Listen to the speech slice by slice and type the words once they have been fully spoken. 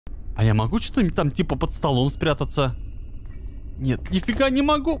А я могу что-нибудь там типа под столом спрятаться? Нет, нифига не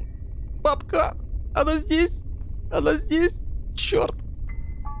могу. Бабка, она здесь. Она здесь. Черт.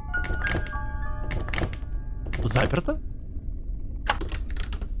 Заперто?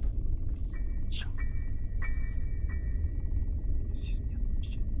 Здесь нет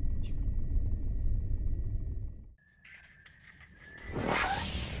вообще. Тихо.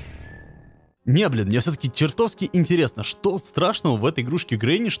 Не, блин, мне все-таки чертовски интересно, что страшного в этой игрушке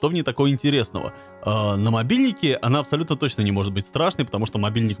Грэнни, что в ней такого интересного. На мобильнике она абсолютно точно не может быть страшной, потому что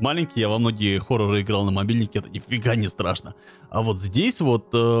мобильник маленький, я во многие хорроры играл на мобильнике, это нифига не страшно. А вот здесь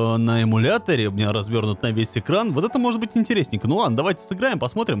вот на эмуляторе, у меня развернут на весь экран, вот это может быть интересненько. Ну ладно, давайте сыграем,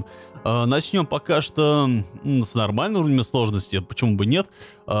 посмотрим. Начнем пока что с нормального уровня сложности, почему бы нет.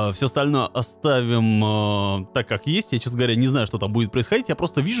 Все остальное оставим так, как есть. Я, честно говоря, не знаю, что там будет происходить, я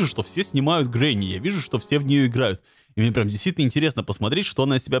просто вижу, что все снимают Грэнни, я вижу, что все в нее играют. И мне прям действительно интересно посмотреть, что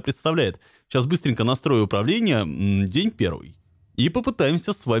она из себя представляет. Сейчас быстренько настрою управление, день первый. И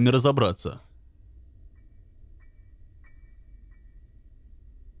попытаемся с вами разобраться.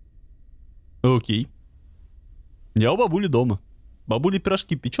 Окей. Я у бабули дома. Бабуля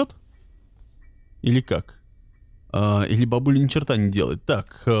пирожки печет? Или как? Или бабуля ни черта не делает?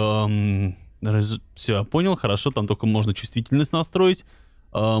 Так, все, я понял, хорошо, там только можно чувствительность настроить.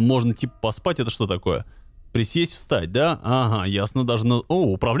 Можно типа поспать, это что такое? Присесть, встать, да? Ага, ясно, даже на...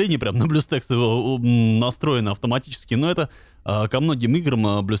 О, управление прям на BlueStacks настроено автоматически, но это ко многим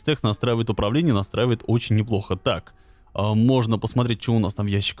играм BlueStacks настраивает управление, настраивает очень неплохо. Так, можно посмотреть, что у нас там в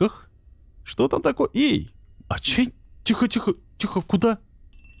ящиках. Что там такое? Эй! А че? Тихо, тихо, тихо, куда?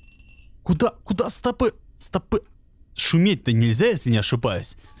 Куда? Стопы! Стопы! Шуметь-то нельзя, если не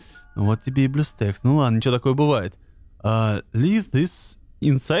ошибаюсь. Вот тебе и BlueStacks. Ну ладно, ничего такое бывает. Leave this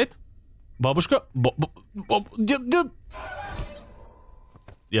inside? Бабушка? Дед!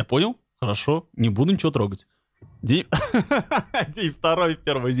 Я понял? Хорошо, не буду ничего трогать. День второй,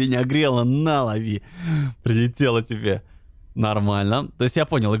 первый день огрела, на лови. Прилетела тебе. Нормально. То есть я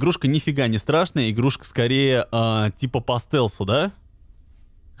понял, игрушка нифига не страшная, игрушка скорее типа по стелсу, да?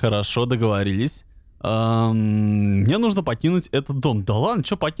 Хорошо, договорились. Мне нужно покинуть этот дом. Да ладно,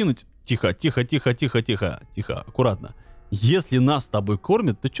 что покинуть? Тихо, тихо, тихо, тихо, тихо, тихо, аккуратно. Если нас с тобой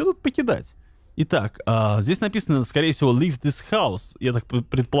кормят, то что тут покидать? Итак, здесь написано, скорее всего, leave this house, я так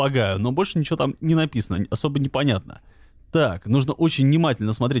предполагаю, но больше ничего там не написано, особо непонятно. Так, нужно очень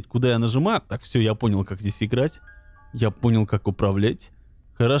внимательно смотреть, куда я нажимаю. Так, все, я понял, как здесь играть. Я понял, как управлять.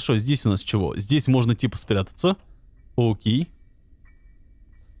 Хорошо, здесь у нас чего? Здесь можно типа спрятаться. Окей.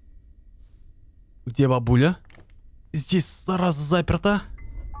 Где бабуля? Здесь раз заперто.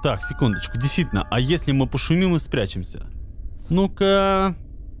 Так, секундочку, действительно, а если мы пошумим и спрячемся? Ну-ка...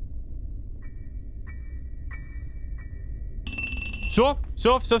 Все,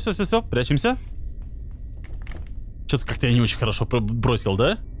 прячемся. Что-то как-то я не очень хорошо бросил,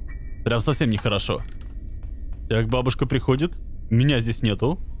 да? Прям совсем нехорошо. Так, бабушка приходит. Меня здесь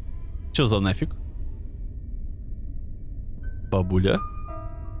нету. Че за нафиг? Бабуля.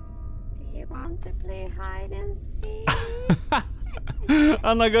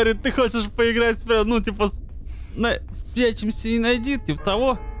 Она говорит, ты хочешь поиграть, ну, типа, спрячемся и найди, типа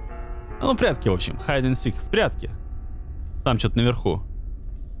того. Ну, прятки, в общем, hide and seek, в прятки. Там что-то наверху.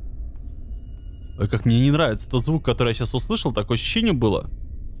 Ой, как мне не нравится тот звук, который я сейчас услышал, такое ощущение было.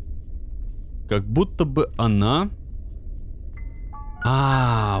 Как будто бы она...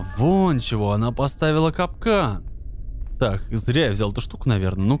 вон чего, она поставила капкан. Так, зря я взял эту штуку,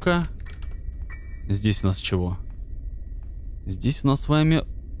 наверное, ну-ка. Здесь у нас чего? Здесь у нас с вами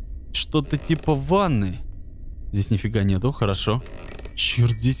что-то типа ванны. Здесь нифига нету, хорошо.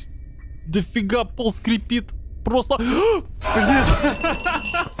 Черт, здесь дофига пол скрипит. Просто... Блин.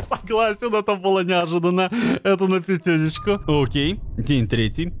 Согласен, это было неожиданно. Это на пятюнечку. Окей, день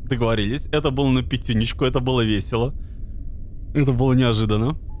третий, договорились. Это было на пятюнечку, это было весело. Это было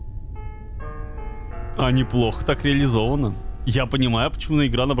неожиданно. А неплохо так реализовано. Я понимаю, почему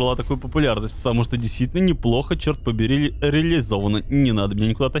игра набрала такую популярность, потому что действительно неплохо, черт побери, реализовано. Не надо меня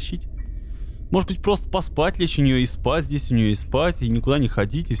никуда тащить. Может быть, просто поспать, лечь у нее и спать, здесь у нее и спать, и никуда не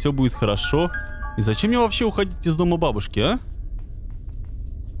ходить, и все будет хорошо. И зачем мне вообще уходить из дома бабушки, а?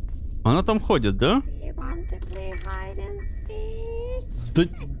 Она там ходит, да?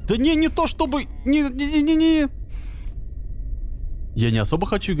 Да не то чтобы... Не. Я не особо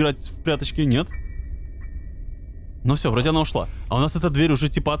хочу играть в пряточки, нет. Ну все, вроде она ушла. А у нас эта дверь уже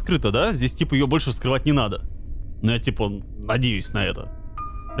типа открыта, да? Здесь типа ее больше вскрывать не надо. Но я типа надеюсь на это.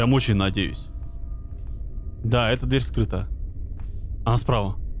 Прям очень надеюсь. Да, эта дверь скрыта. Она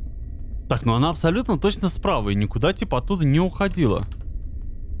справа. Так, ну она абсолютно точно справа и никуда типа оттуда не уходила.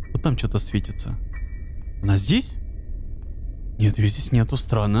 Вот там что-то светится. Она здесь? Нет, ее здесь нету,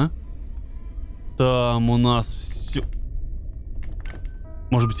 странно. Там у нас все...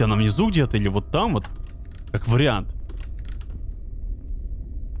 Может быть, она внизу где-то или вот там вот? Как вариант.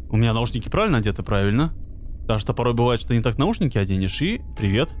 У меня наушники правильно одеты, правильно? Потому что порой бывает, что не так наушники оденешь и...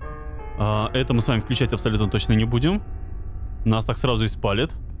 Привет. Это мы с вами включать абсолютно точно не будем. Нас так сразу и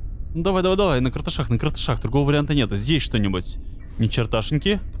спалит. Ну, давай, давай, давай, на карташах, на карташах. Другого варианта нету. Здесь что-нибудь? Ни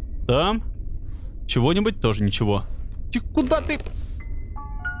черташеньки. Там. Чего-нибудь? Тоже ничего. Тихо, куда ты?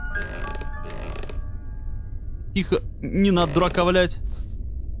 Тихо, не надо дурака валять.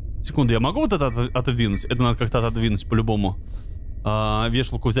 Секунду, я могу вот это отодвинуть? Это надо как-то отодвинуть по-любому.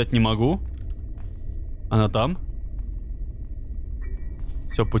 Вешалку взять не могу. Она там.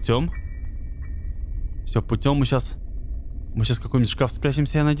 Все путем. Все путем. Мы сейчас в какой-нибудь шкаф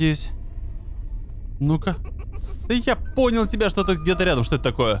спрячемся, я надеюсь. Ну-ка. Да я понял тебя, что ты где-то рядом. Что это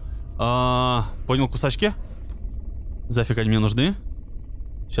такое? Понял, кусачки? Зафиг они мне нужны.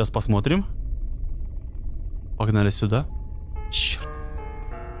 Сейчас посмотрим. Погнали сюда. Черт.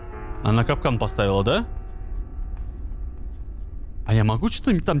 Она капкан поставила, да? А я могу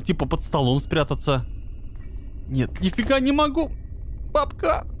что-нибудь там типа под столом спрятаться? Нет, нифига не могу.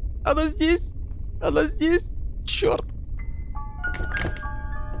 Бабка, она здесь. Она здесь. Черт.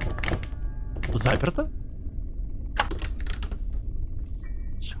 Заперто?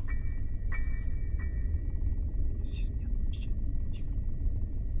 Здесь нет вообще. Тихо.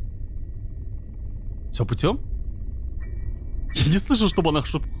 Все путем? Я не слышу, чтобы она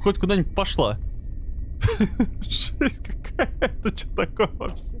хоть куда-нибудь пошла. Жесть какая. Это что такое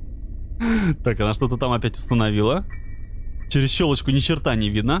вообще? Так, она что-то там опять установила. Через щелочку ни черта не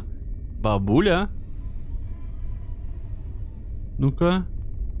видно. Бабуля. Ну-ка.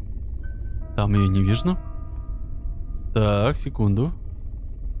 Там ее не видно. Так, секунду.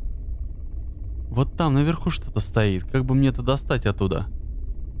 Вот там наверху что-то стоит. Как бы мне это достать оттуда?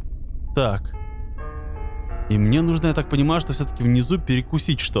 Так. И мне нужно, я так понимаю, что все-таки внизу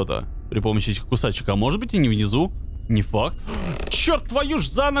перекусить что-то при помощи этих кусачек. А может быть и не внизу. Не факт. Черт твою ж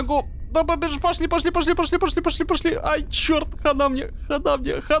за ногу! Да побежишь, пошли. Ай, черт, хана мне,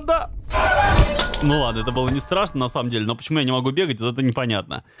 хана. Ну ладно, это было не страшно на самом деле, но почему я не могу бегать, это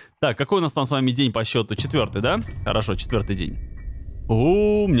непонятно. Так, какой у нас там с вами день по счету? 4-й, да? Хорошо, 4-й день.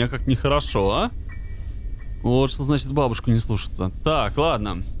 О, мне как нехорошо, а? Вот что значит бабушку не слушаться. Так,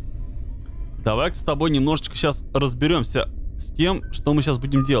 ладно. Давай-ка с тобой немножечко сейчас разберемся с тем, что мы сейчас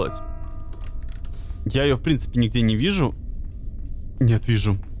будем делать. Я ее, в принципе, нигде не вижу. Нет,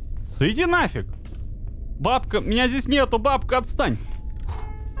 вижу. Да иди нафиг! Бабка, меня здесь нету, бабка, отстань!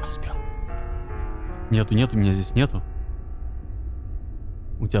 Фух, успел. Нету, меня здесь нету.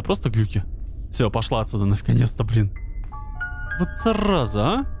 У тебя просто глюки? Все, пошла отсюда, наконец-то, блин. Вот зараза,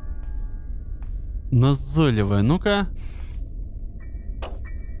 а? Назойливая, ну-ка.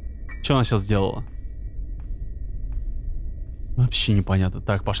 Что она сейчас сделала? Вообще непонятно.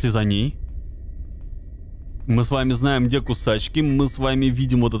 Так, пошли за ней. Мы с вами знаем, где кусачки. Мы с вами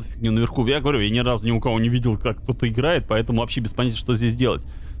видим вот эту фигню наверху. Я говорю, я ни разу ни у кого не видел, как кто-то играет, поэтому вообще без понятия, что здесь делать.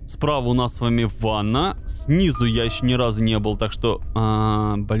 Справа у нас с вами ванна. Снизу я еще ни разу не был, так что...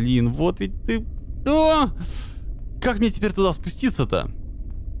 блин, вот ведь ты... Как мне теперь туда спуститься-то?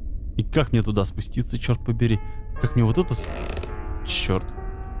 И как мне туда спуститься, черт побери? Как мне вот это... Черт.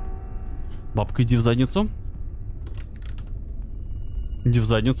 Бабка, иди в задницу. Иди в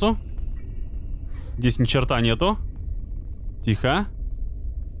задницу. Здесь ни черта нету. Тихо.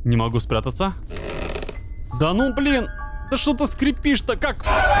 Не могу спрятаться. Да ну блин. Да что ты скрипишь-то? Как?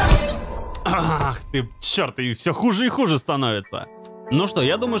 Ах ты, черт, и все хуже и хуже становится. Ну что,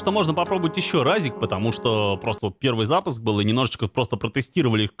 я думаю, что можно попробовать еще разик, потому что просто вот первый запуск был, и немножечко просто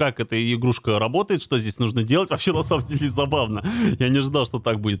протестировали, как эта игрушка работает, что здесь нужно делать. Вообще, на самом деле, забавно. Я не ждал, что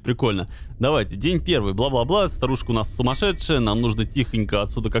так будет прикольно. Давайте, день первый, бла-бла-бла, старушка у нас сумасшедшая, нам нужно тихонько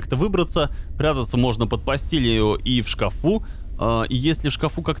отсюда как-то выбраться. Прятаться можно под постелью и в шкафу. И если в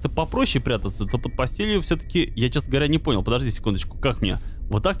шкафу как-то попроще прятаться, то под постелью все-таки, я, честно говоря, не понял. Подожди секундочку, как мне?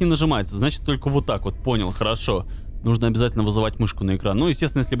 Вот так не нажимается, значит, только вот так вот, понял, хорошо. Нужно обязательно вызывать мышку на экран. Ну,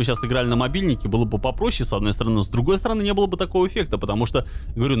 естественно, если бы сейчас играли на мобильнике, было бы попроще, с одной стороны. С другой стороны, не было бы такого эффекта, потому что,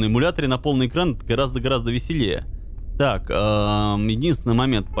 говорю, на эмуляторе на полный экран гораздо-гораздо веселее. Так, единственный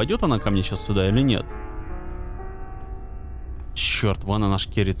момент, пойдет она ко мне сейчас сюда или нет? Черт, вон она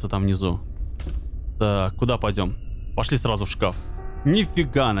шкерится там внизу. Так, куда пойдем? Пошли сразу в шкаф.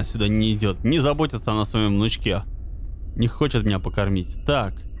 Нифига она сюда не идет. Не заботится она о своем внучке. Не хочет меня покормить.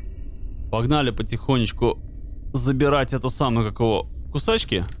 Так, погнали потихонечку забирать эту самую, как его,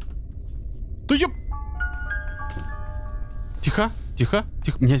 кусачки. Да ёп! Тихо. Тихо,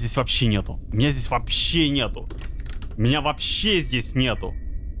 тихо. Меня здесь вообще нету. Меня здесь вообще нету. Меня вообще здесь нету.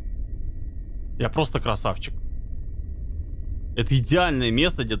 Я просто красавчик. Это идеальное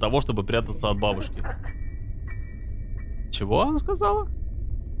место для того, чтобы прятаться от бабушки. Чего она сказала?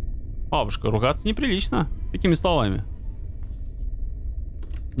 Бабушка, ругаться неприлично. Такими словами.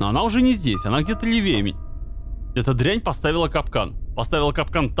 Но она уже не здесь. Она где-то левее. Эта дрянь поставила капкан. Поставила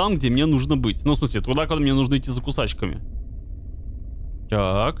капкан там, где мне нужно быть. Ну, в смысле, туда, куда мне нужно идти за кусачками.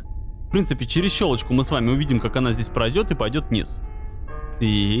 Так. В принципе, через щелочку мы с вами увидим, как она здесь пройдет и пойдет вниз.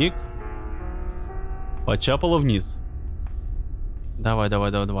 Так. Почапала вниз. Давай,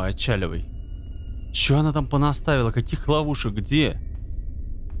 давай, давай, давай, отчаливай. Че она там понаставила? Каких ловушек? Где?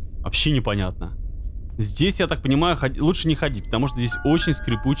 Вообще непонятно. Здесь, я так понимаю, лучше не ходить, потому что здесь очень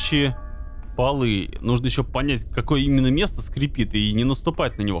скрипучие полы. Нужно еще понять, какое именно место скрипит, и не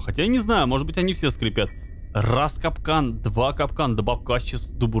наступать на него. Хотя я не знаю, может быть, они все скрипят. Раз капкан, два капкан, да бабка сейчас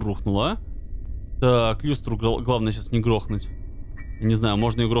дубу рухнула. Так, люстру главное сейчас не грохнуть. Я не знаю,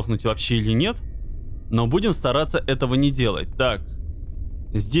 можно ее грохнуть вообще или нет. Но будем стараться этого не делать. Так.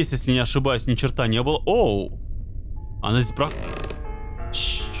 Здесь, если не ошибаюсь, ни черта не было. Оу! Она здесь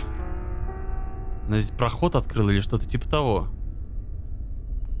Она здесь проход открыла или что-то типа того.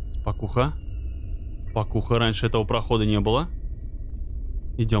 Спокуха. Спокуха. Раньше этого прохода не было.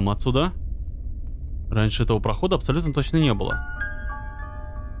 Идем отсюда. Раньше этого прохода абсолютно точно не было.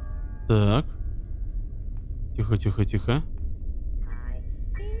 Так. Тихо, тихо, тихо.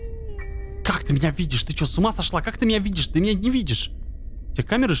 Как ты меня видишь? Ты что, с ума сошла? Как ты меня видишь? Ты меня не видишь. У тебя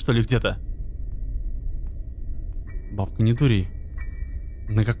камеры, что ли, где-то? Бабка, не дури.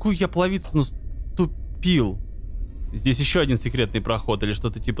 На какую я плавицу наступил? Здесь еще один секретный проход или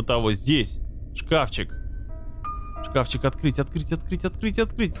что-то типа того. Здесь шкафчик. Шкафчик открыть, открыть, открыть, открыть,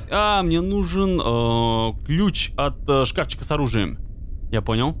 открыть. А, мне нужен ключ от шкафчика с оружием. Я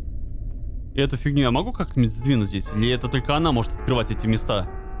понял. И эту фигню я могу как-нибудь сдвинуть здесь? Или это только она может открывать эти места?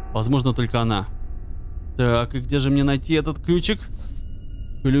 Возможно, только она. Так, и где же мне найти этот ключик?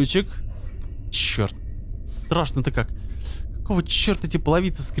 Ключик. Черт. Страшно-то как. Какого черта эти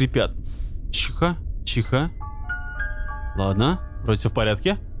половицы скрипят? Чиха, чиха. Ладно, вроде все в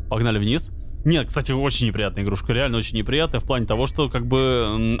порядке. Погнали вниз. Нет, кстати, очень неприятная игрушка. Реально очень неприятная в плане того, что как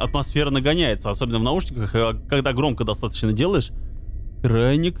бы атмосфера нагоняется. Особенно в наушниках, когда громко достаточно делаешь.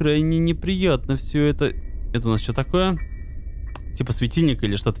 Крайне-крайне неприятно все это. Это у нас что такое? Типа светильник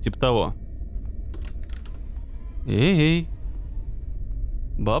или что-то типа того. Эй-эй.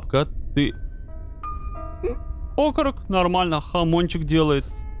 Бабка, ты... Окорок, нормально, хамончик делает.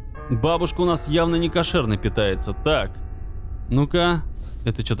 Бабушка у нас явно не кошерно питается. Так, ну-ка.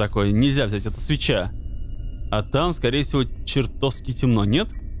 Это что такое? Нельзя взять, это свеча. А там, скорее всего, чертовски темно. Нет?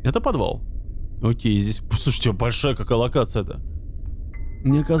 Это подвал. Окей, здесь... Слушайте, большая какая локация-то.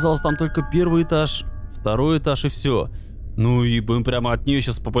 Мне казалось, там только первый этаж, второй этаж и все. Ну и мы прямо от нее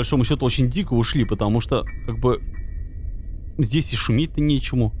сейчас по большому счету очень дико ушли, потому что как бы здесь и шуметь-то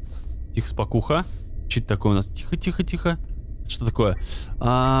нечему. Тихо, спокуха. Что это такое у нас? Тихо, тихо, тихо. Что такое?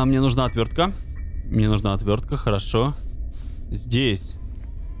 Мне нужна отвертка. Мне нужна отвертка, хорошо. Здесь.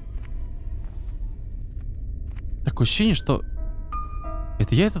 Такое ощущение, что...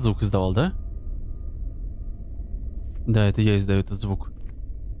 Это я этот звук издавал, да? Да, это я издаю этот звук.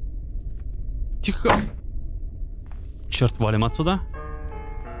 Тихо. Черт, валим отсюда.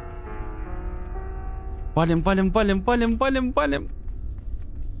 Валим, валим, валим, валим, валим, валим.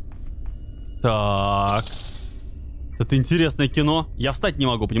 Так. Это интересное кино. Я встать не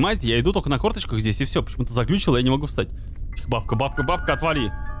могу, понимаете? Я иду только на корточках здесь и все. Почему-то заглючило, я не могу встать. Тихо, бабка, бабка, бабка,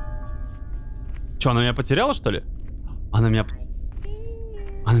 отвали. Че, она меня потеряла, что ли? Она меня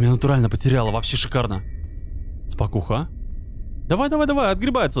натурально потеряла. Вообще шикарно. Спокуха. Давай, давай, давай,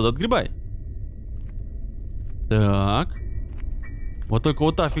 отгребай отсюда, отгребай. Так. Вот только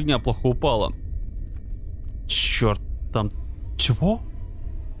вот та фигня плохо упала. Черт, там... Чего?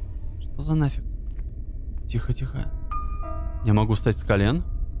 Что за нафиг? Тихо, тихо. Я могу встать с колен.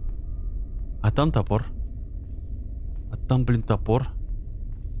 А там топор. А там, блин, топор.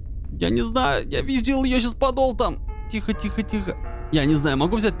 Я не знаю, я видел ее сейчас подол там. Тихо, тихо, тихо. Я не знаю,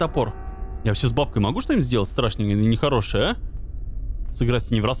 могу взять топор? Я вообще с бабкой могу что-нибудь сделать страшненькое или нехорошее, а? Сыграть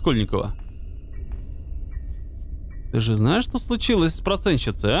с ней в Раскольникова. Ты же знаешь, что случилось с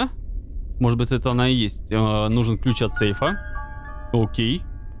процентщицей, а? Может быть, это она и есть. Нужен ключ от сейфа. Окей.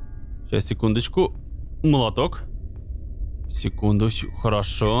 Сейчас, секундочку. Молоток. Секунду.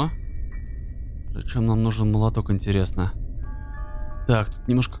 Хорошо. Зачем нам нужен молоток, интересно? Так, тут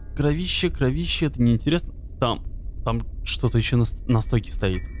немножко кровище, кровище. Это неинтересно. Там что-то еще на стойке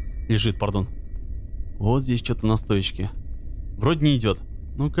стоит. Лежит, пардон. Вот здесь что-то на стоечке. Вроде не идет.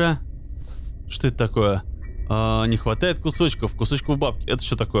 Ну-ка. Что это такое? Не хватает кусочков. Кусочков бабки. Это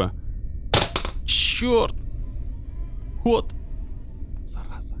что такое? Черт! Кот.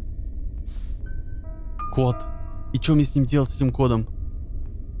 Зараза. Кот. И что мне с ним делать, с этим кодом?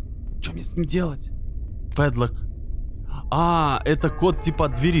 Что мне с ним делать? Пэдлок. А, это код типа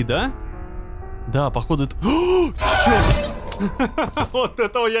от двери, да? Да, походу это... Черт! Вот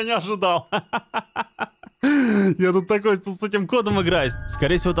этого я не ожидал. Я тут такой, тут с этим кодом играюсь.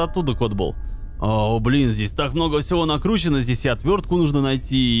 Скорее всего, это оттуда код был. О, блин, здесь так много всего накручено. Здесь и отвертку нужно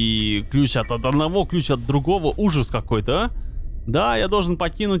найти, и ключ от одного, ключ от другого. Ужас какой-то, а? Да, я должен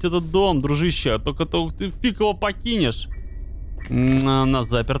покинуть этот дом, дружище. Только ты фиг его покинешь. Нас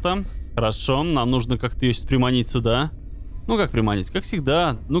заперто. Хорошо, нам нужно как-то ее сейчас приманить сюда. Ну, как приманить? Как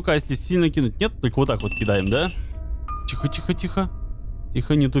всегда. Ну-ка, если сильно кинуть. Нет, только вот так вот кидаем, да? Тихо, тихо, тихо.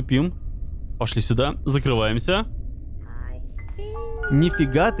 Тихо, не тупим. Пошли сюда, закрываемся.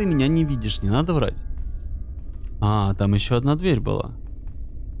 Нифига ты меня не видишь, не надо врать. А, там еще одна дверь была.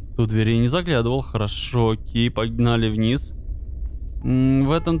 Ту дверь я не заглядывал. Хорошо, окей, погнали вниз.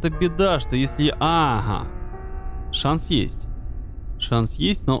 В этом-то беда, что если я... Ага. Шанс есть. Шанс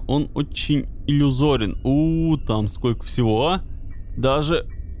есть, но он очень иллюзорен. Там сколько всего, а? Даже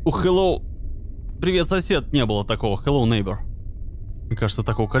у Hello... Привет, сосед, не было такого. Hello, neighbor. Мне кажется,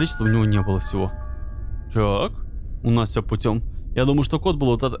 такого количества у него не было всего. Так, у нас все путем. Я думаю, что код был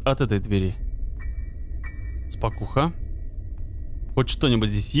вот от этой двери. Спокуха. Хоть что-нибудь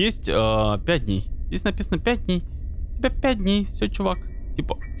здесь есть? 5 дней. Здесь написано 5 дней. У тебя 5 дней. Все, чувак.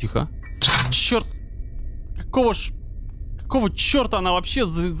 Типа, тихо. Черт. Какого черта она вообще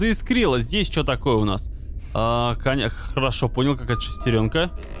заискрила? Здесь что такое у нас? Хорошо, понял, какая-то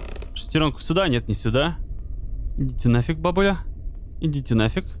шестеренка. Шестеренку сюда? Нет, не сюда. Идите нафиг, бабуля. Идите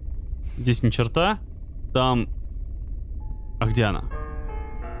нафиг. Здесь ни черта. Там... А где она?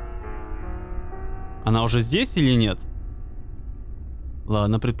 Она уже здесь или нет?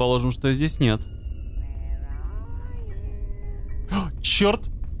 Ладно, предположим, что здесь нет. Черт!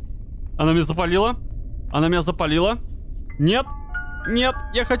 Она меня запалила. Она меня запалила. Нет! Нет!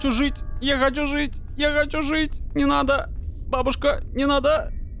 Я хочу жить! Я хочу жить! Я хочу жить! Не надо! Бабушка, не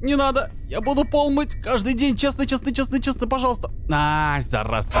надо! Не надо! Я буду пол мыть каждый день! Честно, честно, честно, честно, пожалуйста! Ай,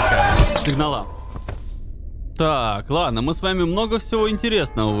 зараза такая! Пригнала! Так, ладно, мы с вами много всего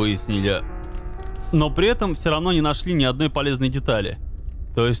интересного выяснили. Но при этом все равно не нашли ни одной полезной детали.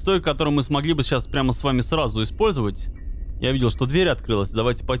 То есть той, которую мы смогли бы сейчас прямо с вами сразу использовать. Я видел, что дверь открылась.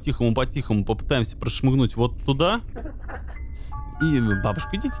 Давайте по-тихому попытаемся прошмыгнуть вот туда. И,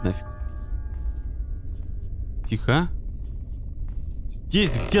 бабушка, идите нафиг. Тихо.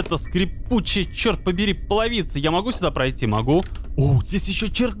 Здесь где-то скрипучая, черт побери, половица. Я могу сюда пройти? Могу. О, здесь еще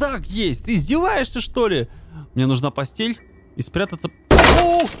чердак есть. Ты издеваешься, что ли? Мне нужна постель и спрятаться.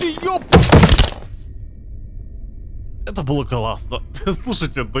 Ух ты, ёп! Это было классно.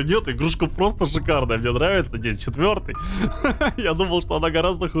 Слушайте, да нет, игрушка просто шикарная. Мне нравится. День 4. Я думал, что она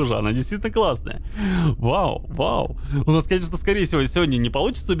гораздо хуже. Она действительно классная. Вау, вау. У нас, конечно, скорее всего, сегодня не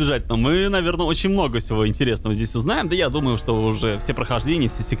получится убежать, но мы, наверное, очень много всего интересного здесь узнаем. Да я думаю, что уже все прохождения,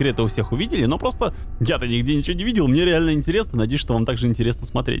 все секреты у всех увидели. Но просто я-то нигде ничего не видел. Мне реально интересно. Надеюсь, что вам также интересно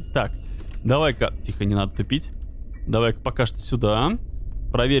смотреть. Так, давай-ка... Тихо, не надо тупить. Давай-ка пока что сюда.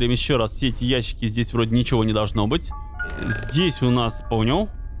 Проверим еще раз все эти ящики. Здесь вроде ничего не должно быть. Здесь у нас, понял,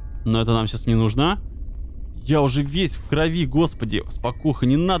 но это нам сейчас не нужно. Я уже весь в крови, господи. Спокуха,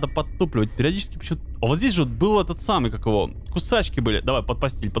 не надо подтупливать. Периодически почему-то... А вот здесь же был этот самый, как его, кусачки были. Давай, под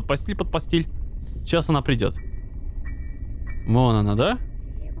постель, под постель, под постель. Сейчас она придет. Вон она, да?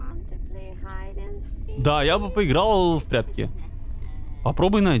 Да, я бы поиграл в прятки.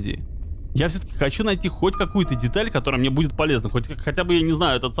 Попробуй найди. Я все-таки хочу найти хоть какую-то деталь, которая мне будет полезна. Хотя бы, я не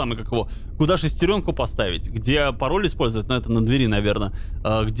знаю, этот самый, как его, куда шестеренку поставить, где пароль использовать, но это на двери, наверное.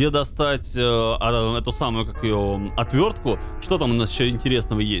 Где достать эту самую, как ее, отвертку. Что там у нас еще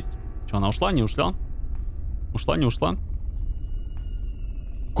интересного есть? Что, она ушла, не ушла? Ушла, не ушла?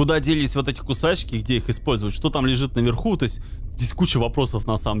 Куда делись вот эти кусачки, где их использовать? Что там лежит наверху? То есть здесь куча вопросов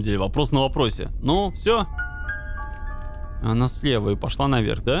на самом деле. Вопрос на вопросе. Ну, все. Она слева и пошла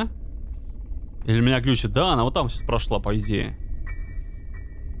наверх, да? Или меня глючит? Да, она вот там сейчас прошла, по идее.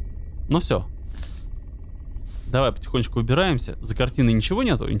 Ну все. Давай потихонечку убираемся. За картиной ничего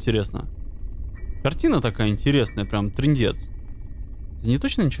нету? Интересно. Картина такая интересная, прям трындец. За ней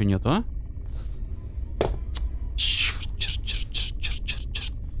точно ничего нету, а? Черт.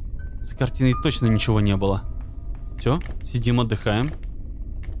 За картиной точно ничего не было. Все, сидим, отдыхаем.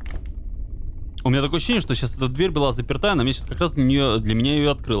 У меня такое ощущение, что сейчас эта дверь была заперта, она мне сейчас как раз для меня ее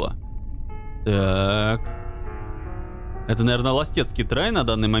открыла. Так. Это, наверное, ластецкий трай на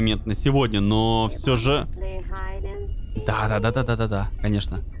данный момент, на сегодня, но все же... Да,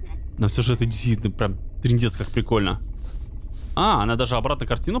 конечно. Но все же это действительно прям трындец как прикольно. А, она даже обратно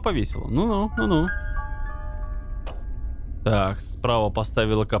картину повесила. Ну-ну. Так, справа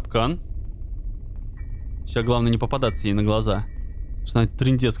поставила капкан. Сейчас главное не попадаться ей на глаза. Потому что она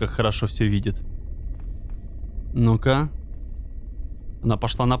трындец как хорошо все видит. Ну-ка. Она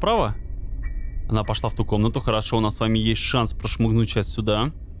пошла направо? Она пошла в ту комнату. Хорошо, у нас с вами есть шанс прошмыгнуть сейчас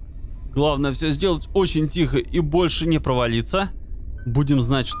сюда. Главное все сделать очень тихо и больше не провалиться. Будем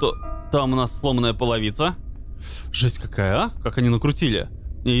знать, что там у нас сломанная половица. Жесть какая, а? Как они накрутили.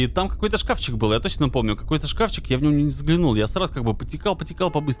 И там какой-то шкафчик был, я точно помню. Какой-то шкафчик, я в него не заглянул. Я сразу как бы потекал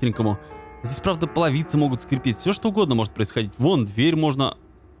по-быстренькому. Здесь, правда, половицы могут скрипеть. Все что угодно может происходить. Вон, дверь можно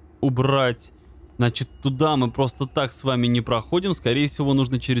убрать. Значит, туда мы просто так с вами не проходим. Скорее всего,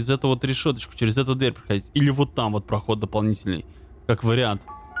 нужно через эту вот решеточку, через эту дверь проходить. Или вот там вот проход дополнительный. Как вариант.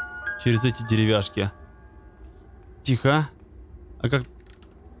 Через эти деревяшки. Тихо. А как...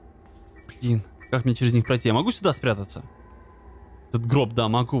 Блин, как мне через них пройти? Я могу сюда спрятаться? Этот гроб, да,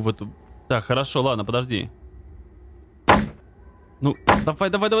 могу в эту... Так, хорошо, ладно, подожди. Ну, давай,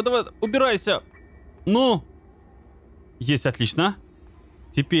 убирайся. Ну. Есть, отлично.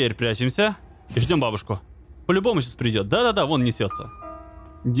 Теперь прячемся. И ждем бабушку. По-любому сейчас придет. Да-да-да, вон несется.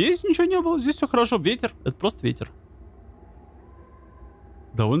 Здесь ничего не было. Здесь все хорошо. Ветер. Это просто ветер.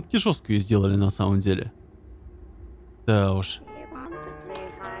 Довольно-таки жестко ее сделали на самом деле. Да уж.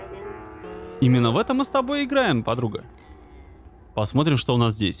 Именно в этом мы с тобой играем, подруга. Посмотрим, что у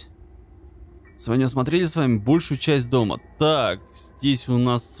нас здесь. Сегодня смотрели с вами большую часть дома. Так, здесь у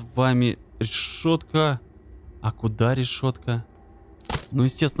нас с вами решетка. А куда решетка? Ну,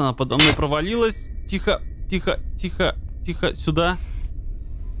 естественно, она подо мной провалилась. Тихо. Сюда.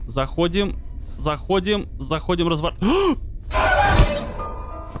 Заходим, разворачиваем.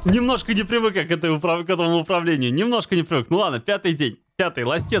 Немножко не привык к этому управлению. Немножко не привык. Ну ладно, 5-й день. 5-й,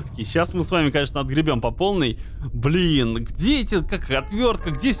 ластецкий. Сейчас мы с вами, конечно, отгребем по полной. Блин, где эти, как отвертка,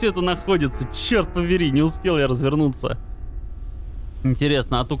 где все это находится? Черт побери, не успел я развернуться.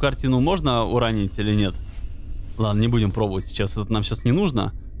 Интересно, а ту картину можно уронить или нет? Ладно, не будем пробовать сейчас, это нам сейчас не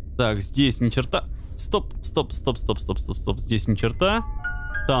нужно. Так, здесь ни черта. Стоп. Здесь ни черта.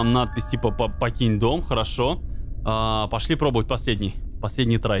 Там надпись типа «покинь дом», хорошо. Пошли пробовать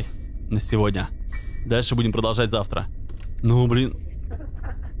последний трай на сегодня. Дальше будем продолжать завтра. Ну, блин.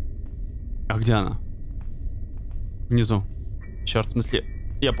 А где она? Внизу. Черт, в смысле?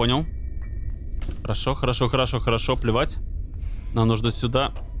 Я понял. Хорошо, плевать. Нам нужно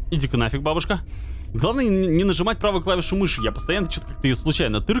сюда. Иди-ка нафиг, бабушка. Главное не нажимать правую клавишу мыши. Я постоянно что-то как-то ее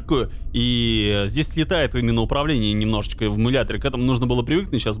случайно тыркаю. И здесь слетает именно управление немножечко в эмуляторе. К этому нужно было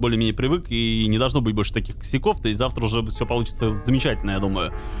привыкнуть. Сейчас более-менее привык. И не должно быть больше таких косяков. То есть завтра уже все получится замечательно, я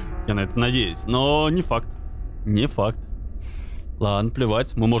думаю. Я на это надеюсь. Но не факт. Не факт. Ладно,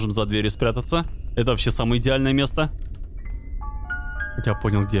 плевать. Мы можем за дверью спрятаться. Это вообще самое идеальное место. Я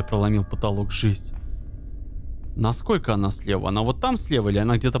понял, где я проломил потолок. Жесть. Насколько она слева? Она вот там слева или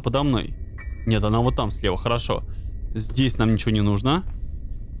она где-то подо мной? Нет, она вот там слева, хорошо. Здесь нам ничего не нужно.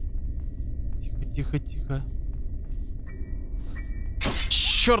 Тихо.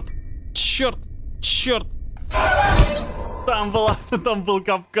 Черт. Там был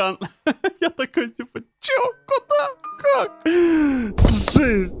капкан. Я такой, типа, чё? Куда? Как?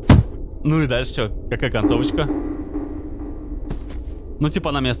 Жесть. Ну и дальше что? Какая концовочка? Ну, типа,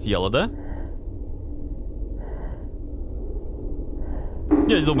 она меня съела, да?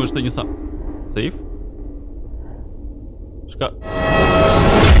 Я думаю, что не сам. Сейф.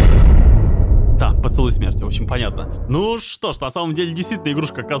 Да, поцелуй смерти, в общем, понятно. Ну что ж, на самом деле, действительно,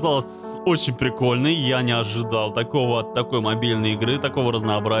 игрушка оказалась очень прикольной. Я не ожидал от такой мобильной игры, такого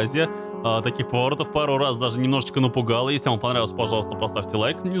разнообразия, таких поворотов. Пару раз даже немножечко напугало. Если вам понравилось, пожалуйста, поставьте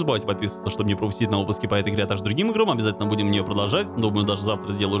лайк. Не забывайте подписываться, чтобы не пропустить на выпуски по этой игре, а также другим играм. Обязательно будем ее продолжать. Думаю, даже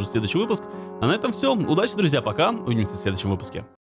завтра сделаю уже следующий выпуск. А на этом все. Удачи, друзья, пока. Увидимся в следующем выпуске.